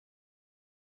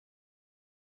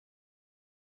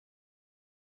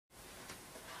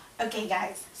Okay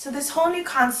guys, so this whole new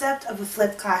concept of a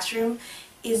flipped classroom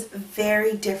is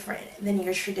very different than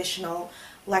your traditional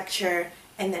lecture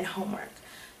and then homework.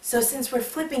 So since we're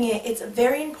flipping it, it's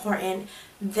very important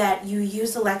that you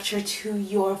use the lecture to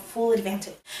your full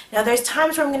advantage. Now there's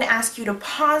times where I'm going to ask you to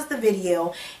pause the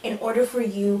video in order for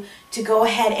you to go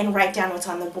ahead and write down what's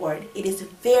on the board. It is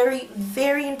very,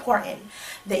 very important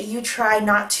that you try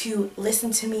not to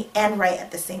listen to me and write at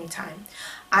the same time.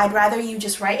 I'd rather you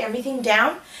just write everything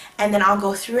down and then I'll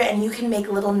go through it and you can make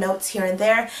little notes here and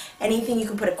there. Anything you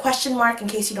can put a question mark in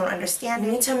case you don't understand.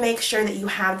 You need to make sure that you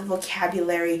have the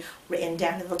vocabulary written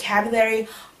down. The vocabulary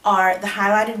are the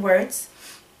highlighted words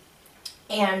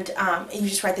and you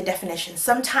just write the definition.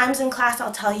 Sometimes in class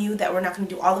I'll tell you that we're not going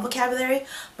to do all the vocabulary,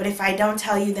 but if I don't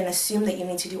tell you then assume that you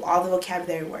need to do all the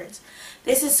vocabulary words.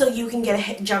 This is so you can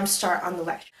get a jump start on the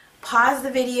lecture. Pause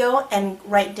the video and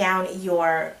write down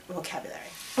your vocabulary.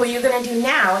 What you're going to do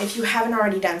now, if you haven't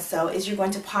already done so, is you're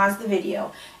going to pause the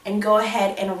video and go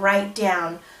ahead and write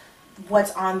down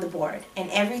what's on the board. And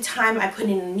every time I put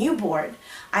in a new board,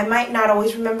 I might not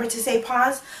always remember to say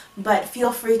pause, but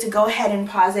feel free to go ahead and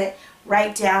pause it,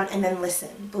 write down, and then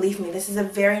listen. Believe me, this is a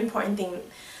very important thing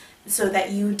so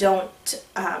that you don't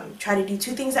try to do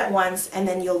two things at once and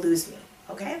then you'll lose me,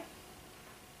 okay?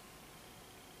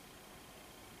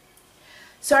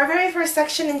 So our very first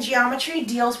section in geometry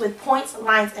deals with points,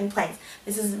 lines, and planes.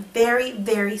 This is very,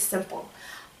 very simple.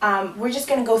 We're just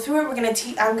going to go through it.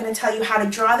 I'm going to tell you how to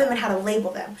draw them and how to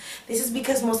label them. This is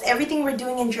because most everything we're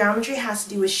doing in geometry has to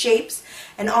do with shapes,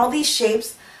 and all these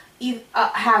shapes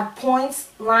have points,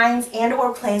 lines, and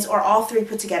or planes, or all three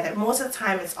put together. Most of the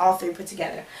time it's all three put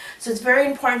together. So it's very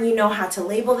important you know how to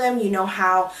label them, you know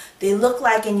how they look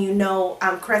like, and you know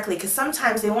correctly, because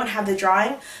sometimes they won't have the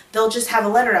drawing, they'll just have a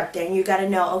letter up there and you got to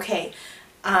know, okay,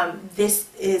 this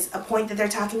is a point that they're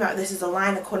talking about, this is a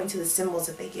line according to the symbols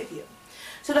that they give you.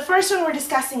 So the first one we're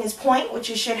discussing is point, which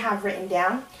you should have written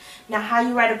down. Now how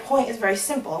you write a point is very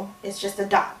simple, it's just a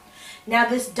dot. Now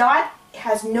this dot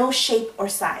has no shape or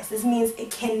size. This means it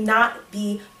cannot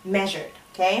be measured,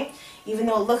 okay? Even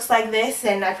though it looks like this,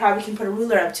 and I probably can put a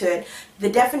ruler up to it, the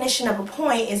definition of a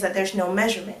point is that there's no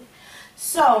measurement.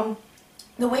 So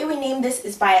the way we name this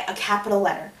is by a capital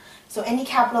letter. So any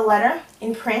capital letter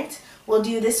in print, we'll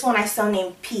do this one I still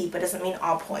named P, but doesn't mean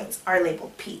all points are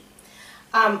labeled P.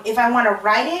 If I want to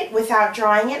write it without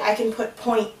drawing it, I can put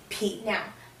point P. Now,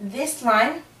 this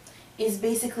line is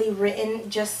basically written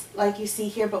just like you see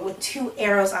here, but with two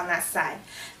arrows on that side.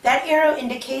 That arrow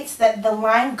indicates that the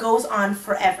line goes on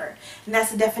forever, and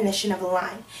that's the definition of a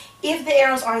line. If the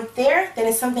arrows aren't there, then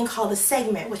it's something called a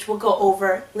segment, which we'll go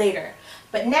over later.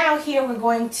 But now here we're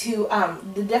going to,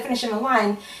 the definition of a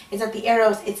line is that the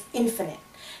arrows, it's infinite.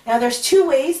 Now there's two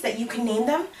ways that you can name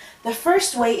them. The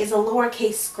first way is a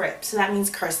lowercase script, so that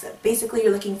means cursive. Basically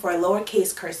you're looking for a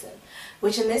lowercase cursive,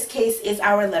 which in this case is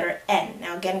our letter N.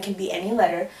 Now again, it can be any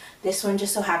letter. This one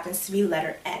just so happens to be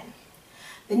letter N.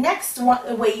 The next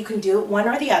way you can do it, one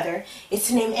or the other, is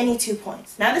to name any 2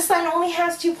 points. Now this line only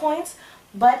has 2 points,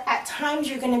 but at times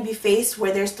you're going to be faced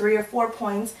where there's 3 or 4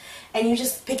 points, and you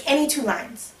just pick any 2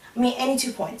 lines. Any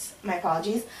 2 points, my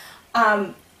apologies.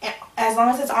 As long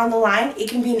as it's on the line, it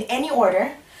can be in any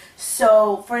order.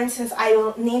 So for instance, I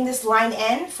will name this line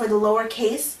N for the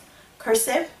lowercase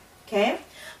cursive, okay?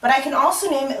 But I can also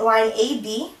name it line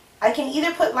AB. I can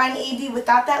either put line AB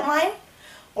without that line,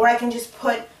 or I can just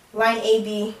put line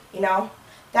AB,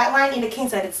 that line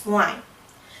indicates that it's line.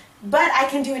 But I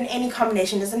can do it in any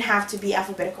combination, it doesn't have to be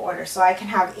alphabetical order. So I can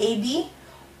have AB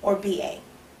or BA.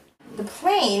 The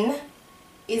plane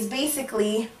is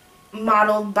basically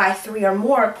modeled by 3 or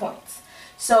more points.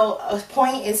 So a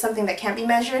point is something that can't be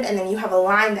measured, and then you have a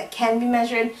line that can be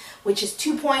measured, which is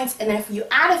 2 points, and then if you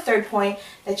add a third point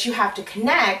that you have to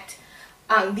connect,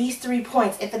 these 3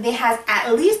 points, if it has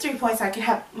at least 3 points, I can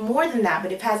have more than that,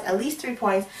 but if it has at least 3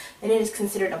 points, then it is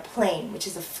considered a plane, which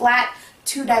is a flat,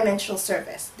 2-dimensional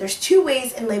surface. There's 2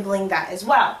 ways in labeling that as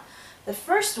well. The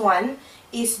first one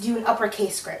is to do an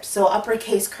uppercase script, so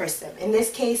uppercase cursive. In this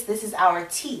case, this is our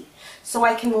T. So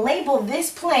I can label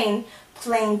this plane,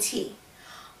 plane T.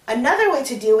 Another way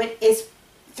to do it is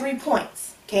 3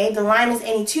 points. Okay, the line is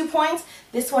any 2 points,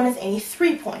 this one is any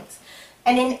 3 points.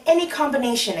 And in any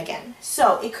combination again.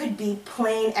 So it could be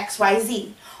plane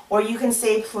XYZ, or you can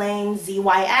say plane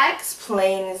ZYX,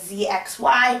 plane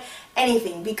ZXY,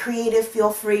 anything. Be creative,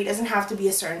 feel free. It doesn't have to be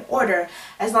a certain order,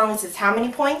 as long as it's how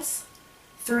many points?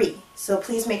 3. So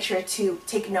please make sure to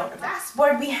take note of that. Last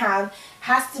board we have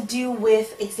has to do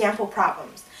with example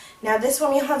problems. Now this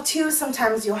one you'll have 2,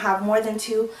 sometimes you'll have more than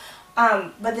 2,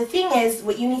 But the thing is,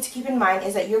 what you need to keep in mind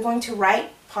is that you're going to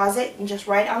pause it, and just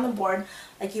write on the board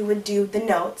like you would do the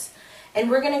notes. And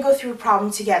we're going to go through a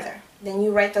problem together. Then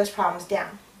you write those problems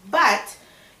down. But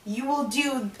you will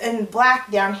do in black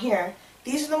down here,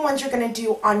 these are the ones you're going to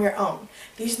do on your own.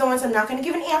 These are the ones I'm not going to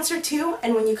give an answer to,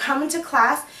 and when you come into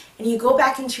class and you go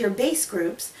back into your base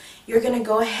groups, you're going to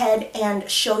go ahead and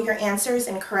show your answers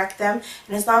and correct them.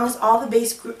 And as long as all the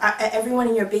base group, everyone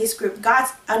in your base group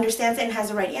understands it and has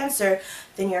the right answer,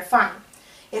 then you're fine.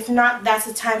 If not, that's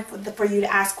the time for you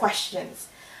to ask questions.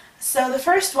 So the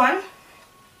first one,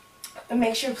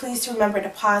 make sure please to remember to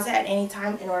pause it at any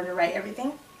time in order to write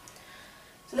everything.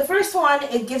 So the first one,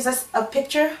 it gives us a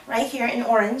picture right here in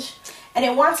orange, and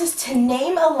it wants us to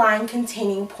name a line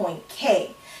containing point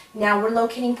K. Now we're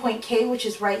locating point K, which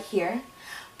is right here.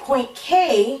 Point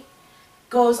K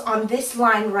goes on this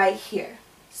line right here.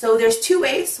 So there's two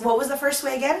ways. What was the first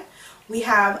way again? We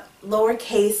have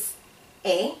lowercase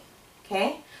a,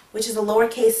 okay, which is a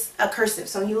lowercase cursive.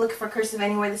 So when you look for cursive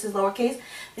anywhere, this is lowercase.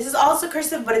 This is also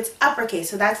cursive, but it's uppercase,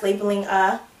 so that's labeling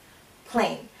a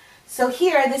plane. So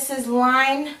here, this is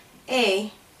line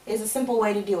A, is a simple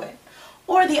way to do it.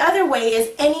 Or the other way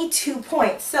is any 2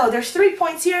 points. So there's 3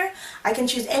 points here. I can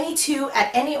choose any 2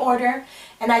 at any order,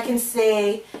 and I can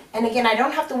say, and again, I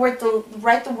don't have to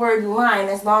write the word line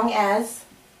as long as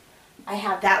I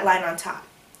have that line on top.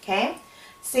 Okay?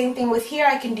 Same thing with here.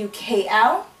 I can do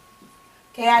KL.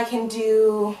 Okay, I can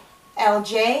do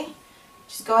LJ.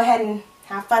 Just go ahead and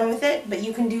have fun with it, but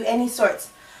you can do any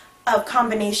sorts of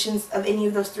combinations of any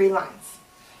of those 3 lines.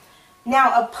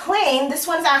 Now a plane, this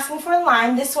one's asking for a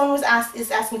line, this one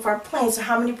is asking for a plane, so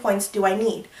how many points do I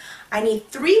need? I need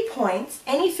 3 points,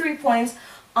 any 3 points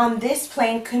on this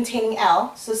plane containing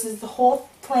L, so this is the whole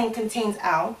plane contains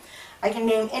L. I can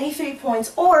name any 3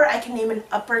 points, or I can name an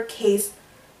uppercase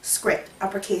script,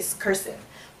 uppercase cursive,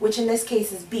 which in this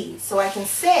case is B. So I can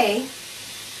say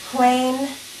plane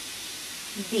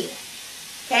B,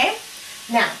 okay?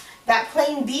 Now, that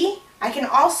plane B, I can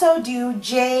also do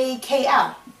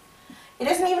JKL. It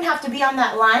doesn't even have to be on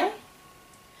that line.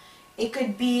 It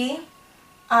could be,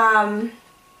 I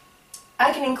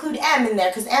can include M in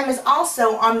there because M is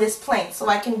also on this plane. So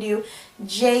I can do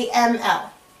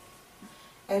JML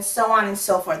and so on and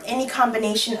so forth. Any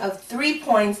combination of 3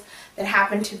 points that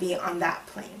happen to be on that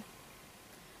plane.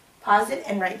 Pause it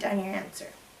and write down your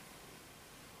answer.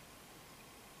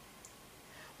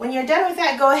 When you're done with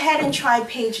that, go ahead and try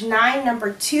page 9,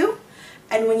 number 2.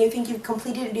 And when you think you've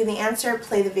completed to do the answer,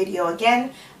 play the video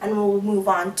again, and we'll move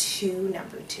on to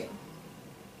number 2.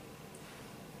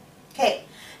 Okay,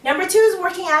 number 2 is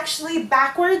working actually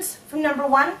backwards from number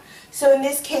 1. So in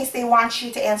this case, they want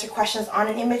you to answer questions on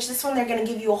an image. This one, they're going to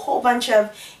give you a whole bunch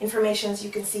of information, as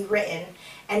you can see written,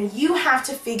 and you have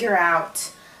to figure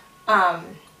out how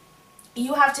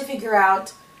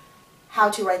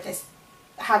to write this,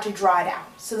 how to draw it out.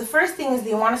 So the first thing is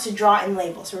they want us to draw and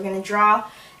label. So we're going to draw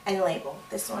and label.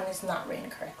 This one is not written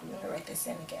correctly. Let me write this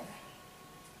in again.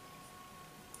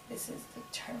 This is the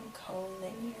term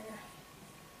collinear.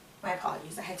 My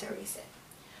apologies, I had to erase it.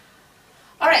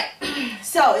 Alright,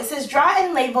 so it says draw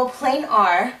and label plane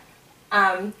R.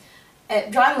 Draw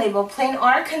and label plane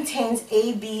R contains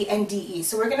A, B, and D, E.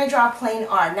 So we're going to draw plane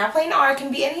R. Now plane R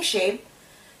can be any shape.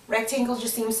 Rectangle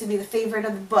just seems to be the favorite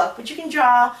of the book, but you can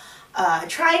draw a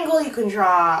triangle, you can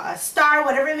draw a star,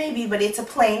 whatever it may be, but it's a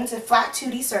plane, it's a flat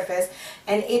 2D surface,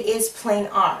 and it is plane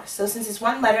R. So since it's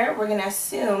one letter, we're going to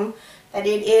assume that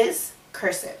it is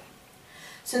cursive.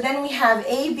 So then we have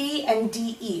A, B, and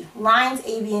D, E. Lines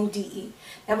A, B, and D, E.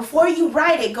 Now before you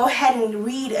write it, go ahead and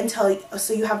read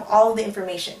so you have all the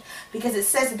information. Because it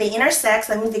says that they intersect,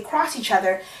 so that means they cross each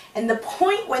other, and the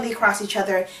point where they cross each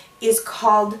other is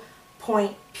called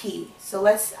point P. So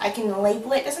I can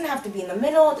label it. It doesn't have to be in the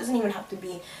middle. It doesn't even have to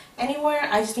be anywhere.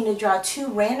 I just need to draw 2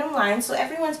 random lines. So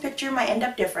everyone's picture might end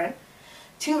up different.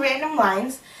 2 random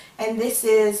lines. And this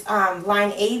is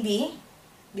line AB.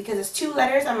 Because it's 2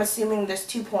 letters, I'm assuming there's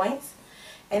 2 points.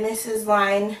 And this is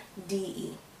line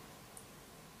DE.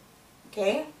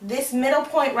 Okay? This middle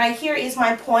point right here is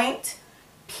my point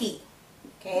P.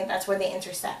 Okay? That's where they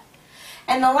intersect.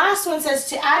 And the last one says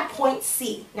to add point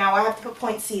C. Now I have to put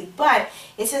point C, but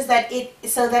it says that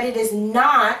it is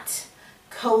not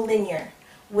collinear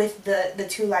with the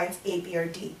 2 lines A, B, or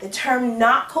D. The term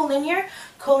not collinear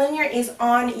is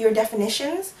on your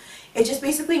definitions. It just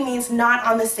basically means not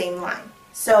on the same line.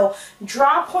 So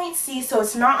draw point C so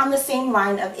it's not on the same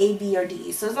line of A, B, or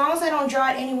D. So as long as I don't draw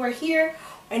it anywhere here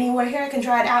or anywhere here, I can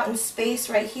draw it out in space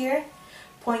right here,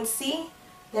 point C,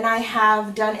 then I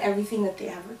have done everything that they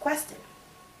have requested.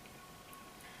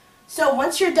 So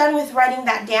once you're done with writing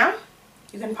that down,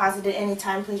 You can pause it at any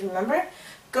time, please remember.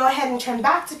 Go ahead and turn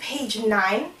back to page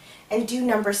 9 and do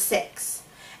number 6.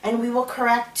 And we will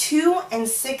correct 2 and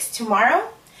 6 tomorrow.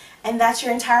 And that's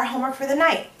your entire homework for the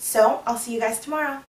night. So I'll see you guys tomorrow.